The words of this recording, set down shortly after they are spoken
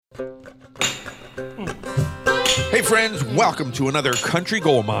Hey friends, welcome to another Country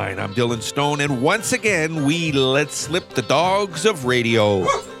Gold Mine. I'm Dylan Stone, and once again, we let slip the dogs of radio.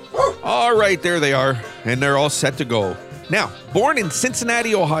 All right, there they are, and they're all set to go. Now, born in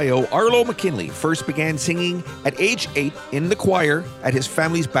Cincinnati, Ohio, Arlo McKinley first began singing at age 8 in the choir at his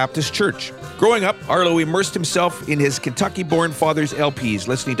family's Baptist church. Growing up, Arlo immersed himself in his Kentucky-born father's LPs,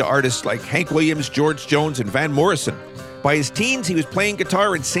 listening to artists like Hank Williams, George Jones, and Van Morrison. By his teens, he was playing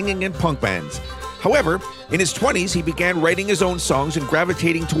guitar and singing in punk bands. However, in his 20s, he began writing his own songs and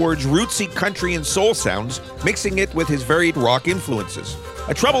gravitating towards rootsy country and soul sounds, mixing it with his varied rock influences.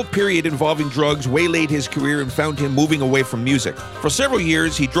 A troubled period involving drugs waylaid his career and found him moving away from music. For several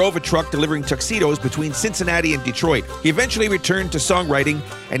years, he drove a truck delivering tuxedos between Cincinnati and Detroit. He eventually returned to songwriting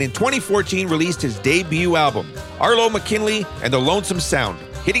and in 2014 released his debut album, Arlo McKinley and the Lonesome Sound.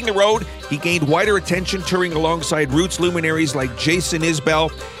 Hitting the road, he gained wider attention touring alongside roots luminaries like Jason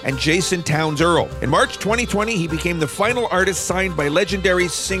Isbell and Jason Towns Earl. In March 2020, he became the final artist signed by legendary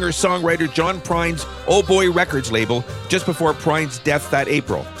singer-songwriter John Prine's Oh Boy Records label just before Prine's death that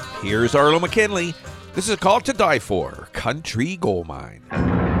April. Here's Arlo McKinley. This is a call to die for Country Gold Mine.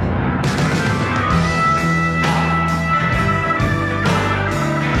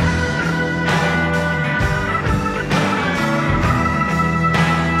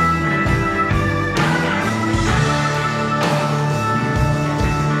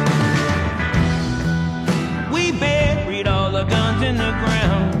 In the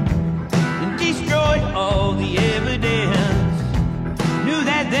ground and destroyed all the evidence. Knew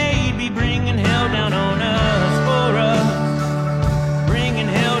that they'd be bringing hell down on us, for us, bringing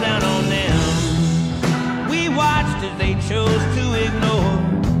hell down on them. We watched as they chose to ignore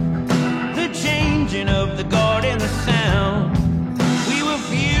the changing of the guard and the sound. We were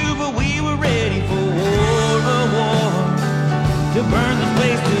few, but we were ready for war, to burn this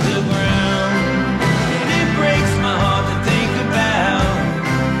place to the ground. And it breaks my heart to think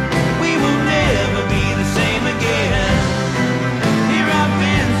we will never be the same again. Here I've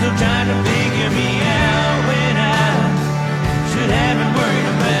been so trying to figure me out when I should have been worried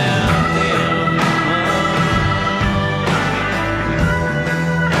about them.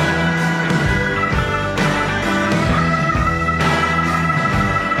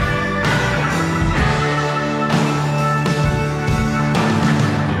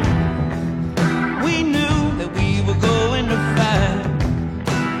 We knew that we were going to fight.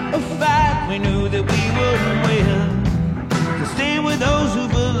 We knew that we wouldn't win. To stand with those who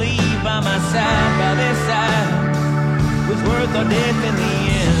believe by my side, by their side, was worth our death in the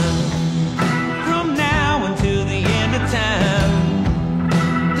end. From now until the end of time,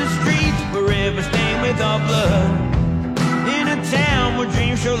 the streets forever stained with our blood. In a town where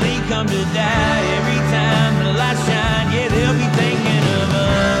dreams surely come to die. Every time the lights shine, yeah, they'll be thinking of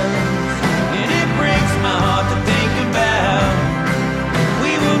us. And it breaks my heart to think about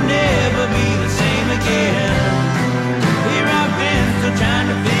never be the same again. Here I've been still trying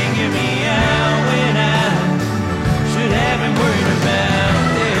to figure me out when I should have been worried about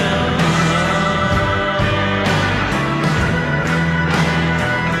them.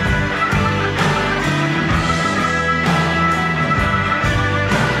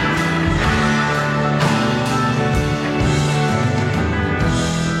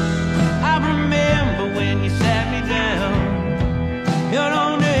 I remember when you sat me down, held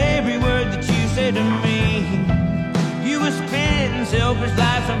on to me. You were spitting selfish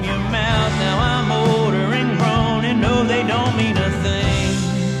lies from your mouth. Now I'm older and grown and know they don't mean a thing.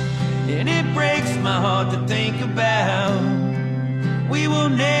 And it breaks my heart to think about we will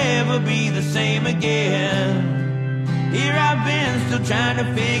never be the same again. Here I've been still trying to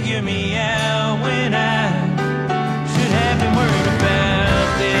figure me out when I should have been worried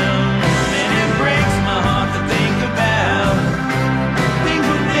about them. And it breaks my heart to think about things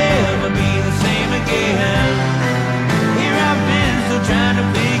will never be the same again. Here I've been still trying to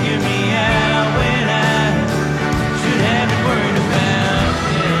figure me out when I should have been worried about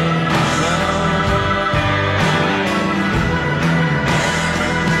them.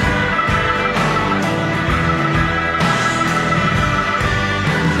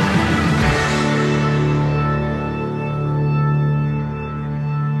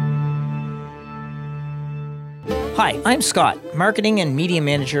 Hi, I'm Scott, Marketing and Media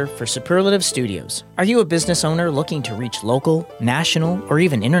Manager for Superlative Studios. Are you a business owner looking to reach local, national, or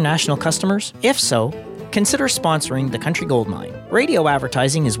even international customers? If so, consider sponsoring the Country Gold Mine. Radio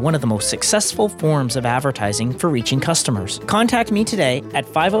advertising is one of the most successful forms of advertising for reaching customers. Contact me today at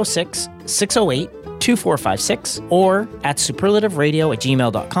 506-608-2456 or at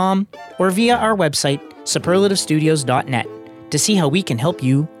superlativeradio@gmail.com or via our website, superlativestudios.net, to see how we can help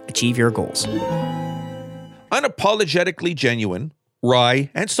you achieve your goals. Unapologetically genuine, wry,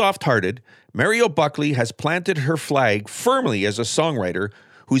 and soft-hearted, Mariel Buckley has planted her flag firmly as a songwriter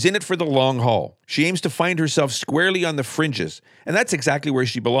who's in it for the long haul. She aims to find herself squarely on the fringes, and that's exactly where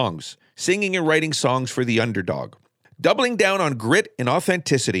she belongs, singing and writing songs for the underdog. Doubling down on grit and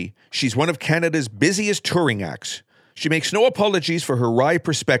authenticity, she's one of Canada's busiest touring acts. She makes no apologies for her wry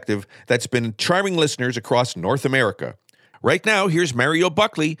perspective that's been charming listeners across North America. Right now, here's Mariel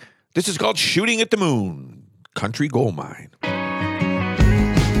Buckley. This is called Shooting at the Moon, Country Gold Mine.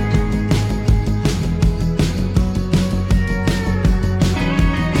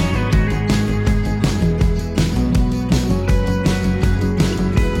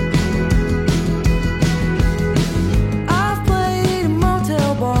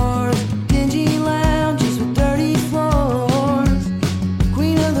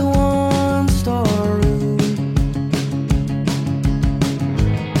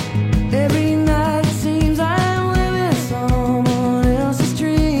 Every night seems I'm living someone else's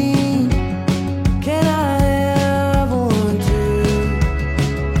dream. Can I have one too?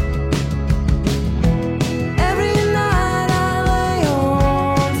 Every night I lay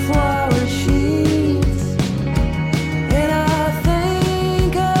on flower sheets and I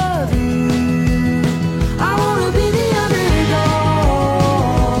think of you. I wanna be the underdog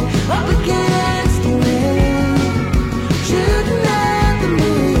up against the wind, shooting at the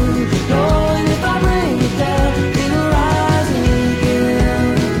moon, knowing if I bring it down, it'll rise again.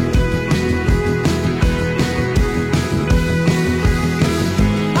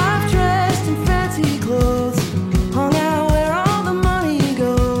 I've dressed in fancy clothes, hung out where all the money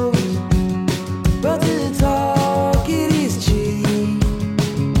goes, but to talk it is cheap.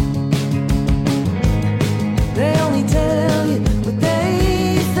 They only tell you what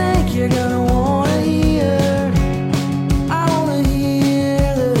they think you're gonna wanna hear. I wanna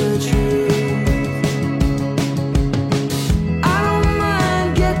hear the truth. I don't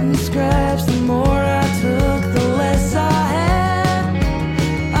mind getting scraps. The more I took, the less I had.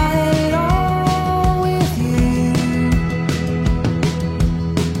 I had it all with you.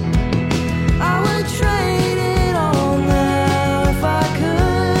 I would trade it all now if I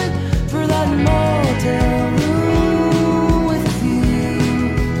could for that motel room with you.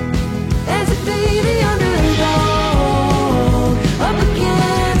 And to be the underdog up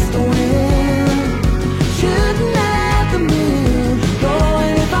against the wind, shooting at the moon,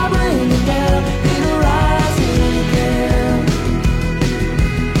 knowing if I bring it down, it'll rise again.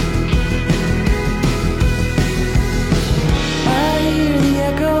 I hear the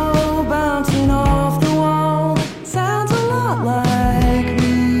echo bouncing off the wall. Sounds a lot like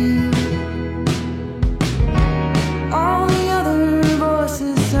me. All the other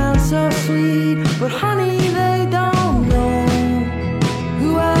voices sound so sweet, but honey, they don't know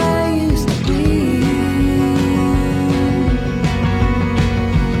who I used to be.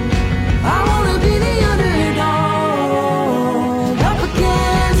 I wanna be the underdog up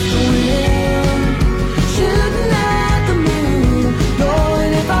against the wind, shooting at the moon,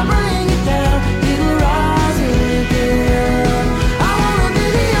 knowing if I bring it down, it'll rise again. I wanna be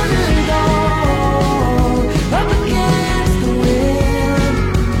the underdog up against the wind,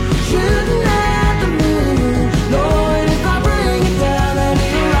 shooting at the moon, knowing if I bring it down, then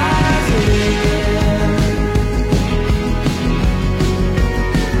it'll rise again.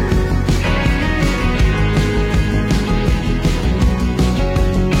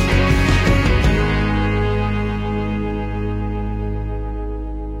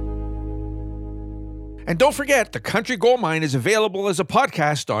 And don't forget, the Country Gold Mine is available as a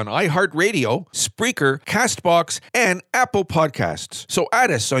podcast on iHeartRadio, Spreaker, Castbox, and Apple Podcasts. So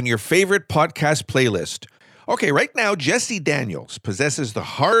add us on your favorite podcast playlist. Okay, right now, Jesse Daniels possesses the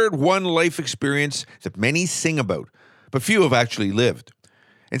hard-won life experience that many sing about, but few have actually lived.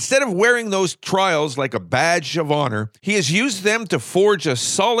 Instead of wearing those trials like a badge of honor, he has used them to forge a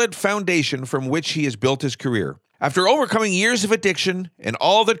solid foundation from which he has built his career. After overcoming years of addiction and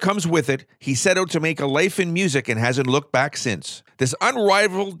all that comes with it, he set out to make a life in music and hasn't looked back since. This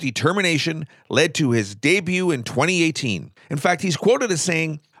unrivaled determination led to his debut in 2018. In fact, he's quoted as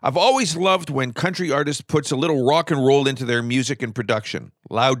saying, "I've always loved when country artists puts a little rock and roll into their music and production.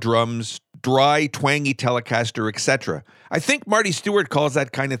 Loud drums, dry, twangy Telecaster, etc. I think Marty Stewart calls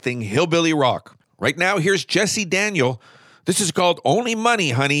that kind of thing hillbilly rock." Right now, here's Jesse Daniel. This is called Only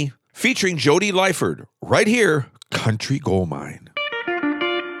Money, Honey, featuring Jodi Lyford. Right here, Country Gold Mine.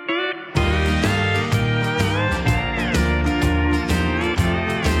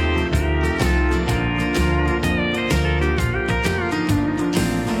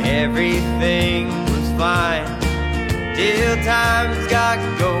 Everything was fine till times got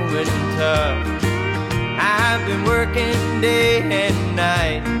going tough. I working day and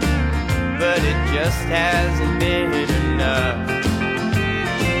night, but it just hasn't been enough.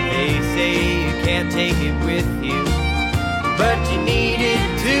 They say you can't take it with you, but you need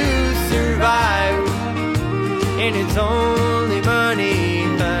it to survive. And it's only money,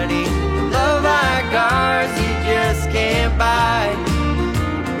 honey. Love like ours you just can't buy.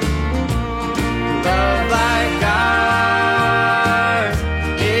 Love like ours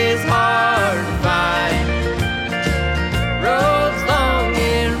is hard to find. Roads long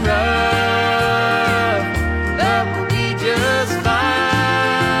and rough, but we'll be just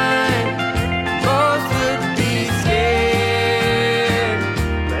fine. Most would be scared,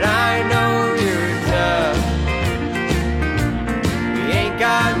 but I know you're tough. We ain't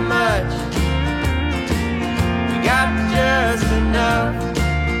got much, we got just enough.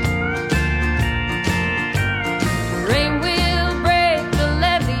 Rain will break the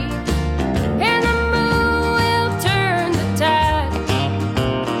levee, and the moon will turn the tide.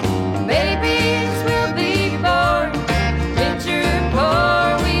 Babies will be born, rich or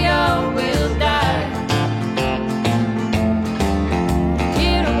poor, we all will die.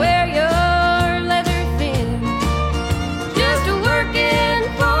 You to wear your leather thin, just working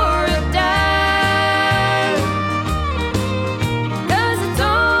for a dime. 'Cause it's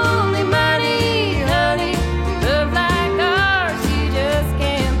only money, honey. Love like ours you just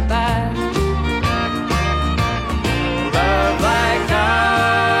can't buy. Love like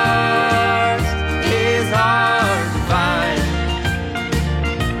ours is hard to find.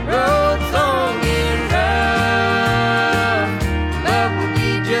 Roads long and rough, but we'll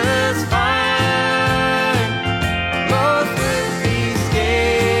be just fine. Most would be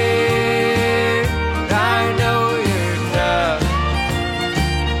scared, but I know you're tough.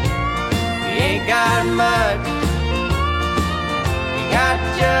 We ain't got much, we got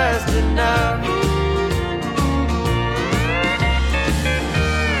just enough.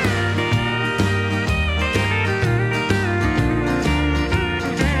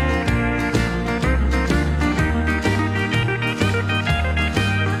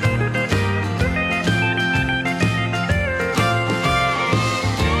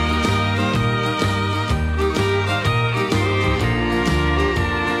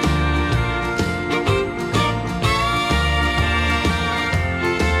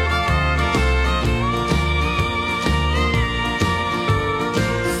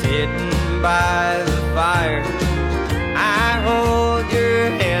 Sitting by the fire, I hold your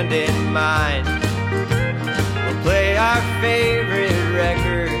hand in mine. We'll play our favorite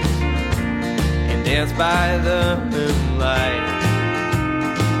records and dance by the moonlight.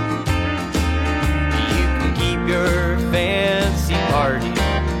 You can keep your fancy party,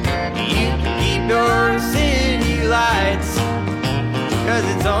 you can keep your city lights, 'cause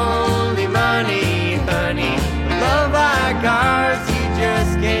it's only money, honey. Love like ours you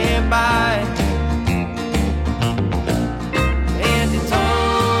just can't buy. And it's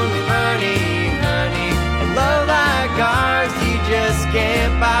only money, honey. Love like ours you just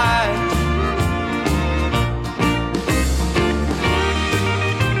can't buy.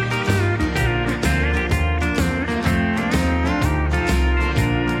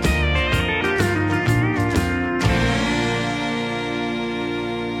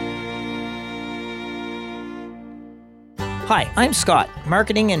 Hi, I'm Scott,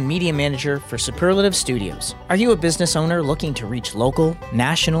 Marketing and Media Manager for Superlative Studios. Are you a business owner looking to reach local,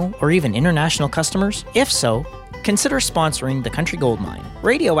 national, or even international customers? If so, consider sponsoring the Country Gold Mine.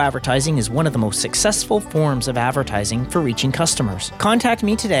 Radio advertising is one of the most successful forms of advertising for reaching customers. Contact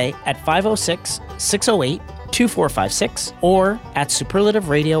me today at 506-608-2456 or at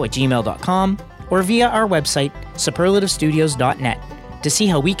superlativeradio@gmail.com or via our website, superlativestudios.net, to see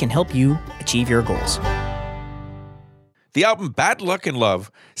how we can help you achieve your goals. The album Bad Luck in Love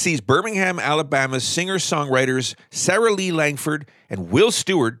sees Birmingham, Alabama's singer-songwriters Sarah Lee Langford and Will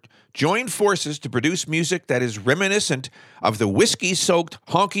Stewart join forces to produce music that is reminiscent of the whiskey-soaked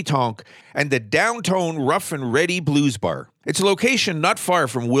honky-tonk and the downtown rough and ready blues bar. It's a location not far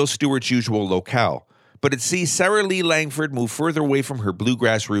from Will Stewart's usual locale, but it sees Sarah Lee Langford move further away from her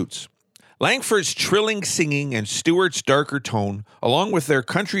bluegrass roots. Langford's trilling singing and Stewart's darker tone, along with their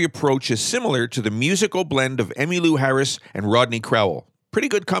country approach, is similar to the musical blend of Emmylou Harris and Rodney Crowell. Pretty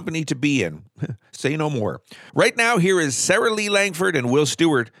good company to be in. Say no more. Right now, here is Sarah Lee Langford and Will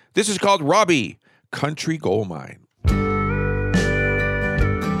Stewart. This is called Robby, Country Gold Mine.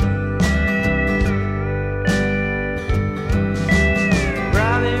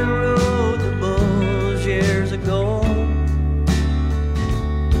 Robby rode the bulls years ago.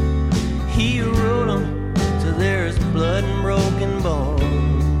 He rode them till there's blood and broken bones.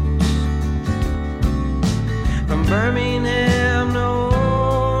 From Birmingham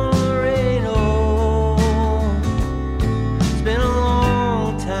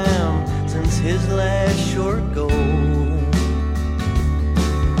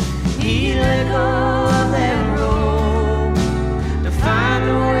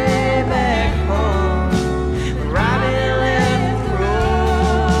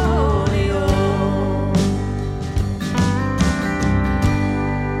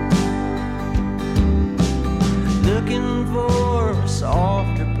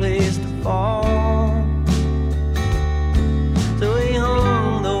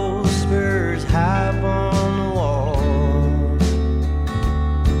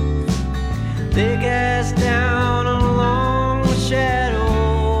They cast down a long shadow.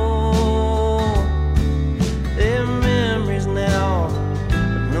 Their memories now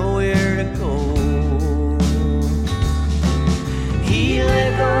have nowhere to go. He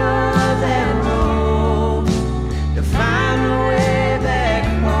let go of that rope to find a way back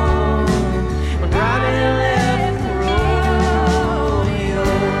home. When Robby left the rodeo.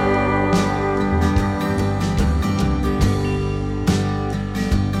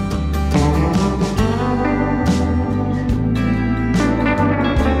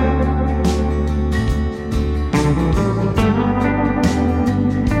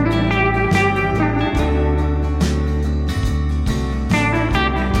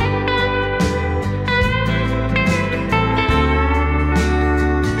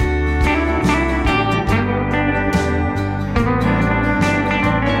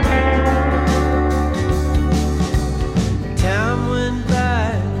 Time went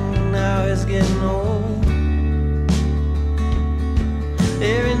by, now it's getting old.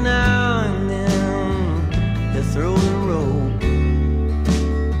 Every now and then they throw the rope.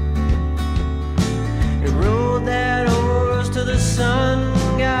 He rode that horse till the sun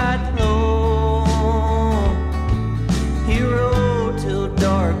got low. He rode till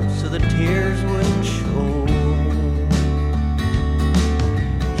dark so the tears wouldn't show.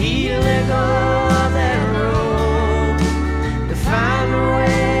 He let go of that rope to find a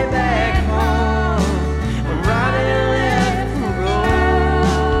way back home. When Robby left the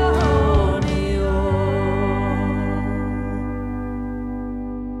rodeo.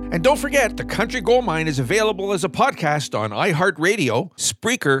 And don't forget, The Country Gold Mine is available as a podcast on iHeartRadio,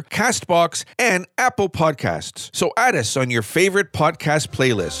 Spreaker, Castbox, and Apple Podcasts. So add us on your favorite podcast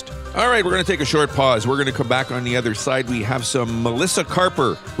playlist. All right, we're going to take a short pause. We're going to come back on the other side. We have some Melissa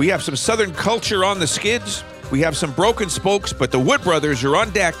Carper. We have some Southern culture on the skids. We have some broken spokes, but the Wood Brothers are on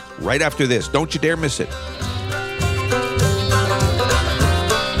deck right after this. Don't you dare miss it.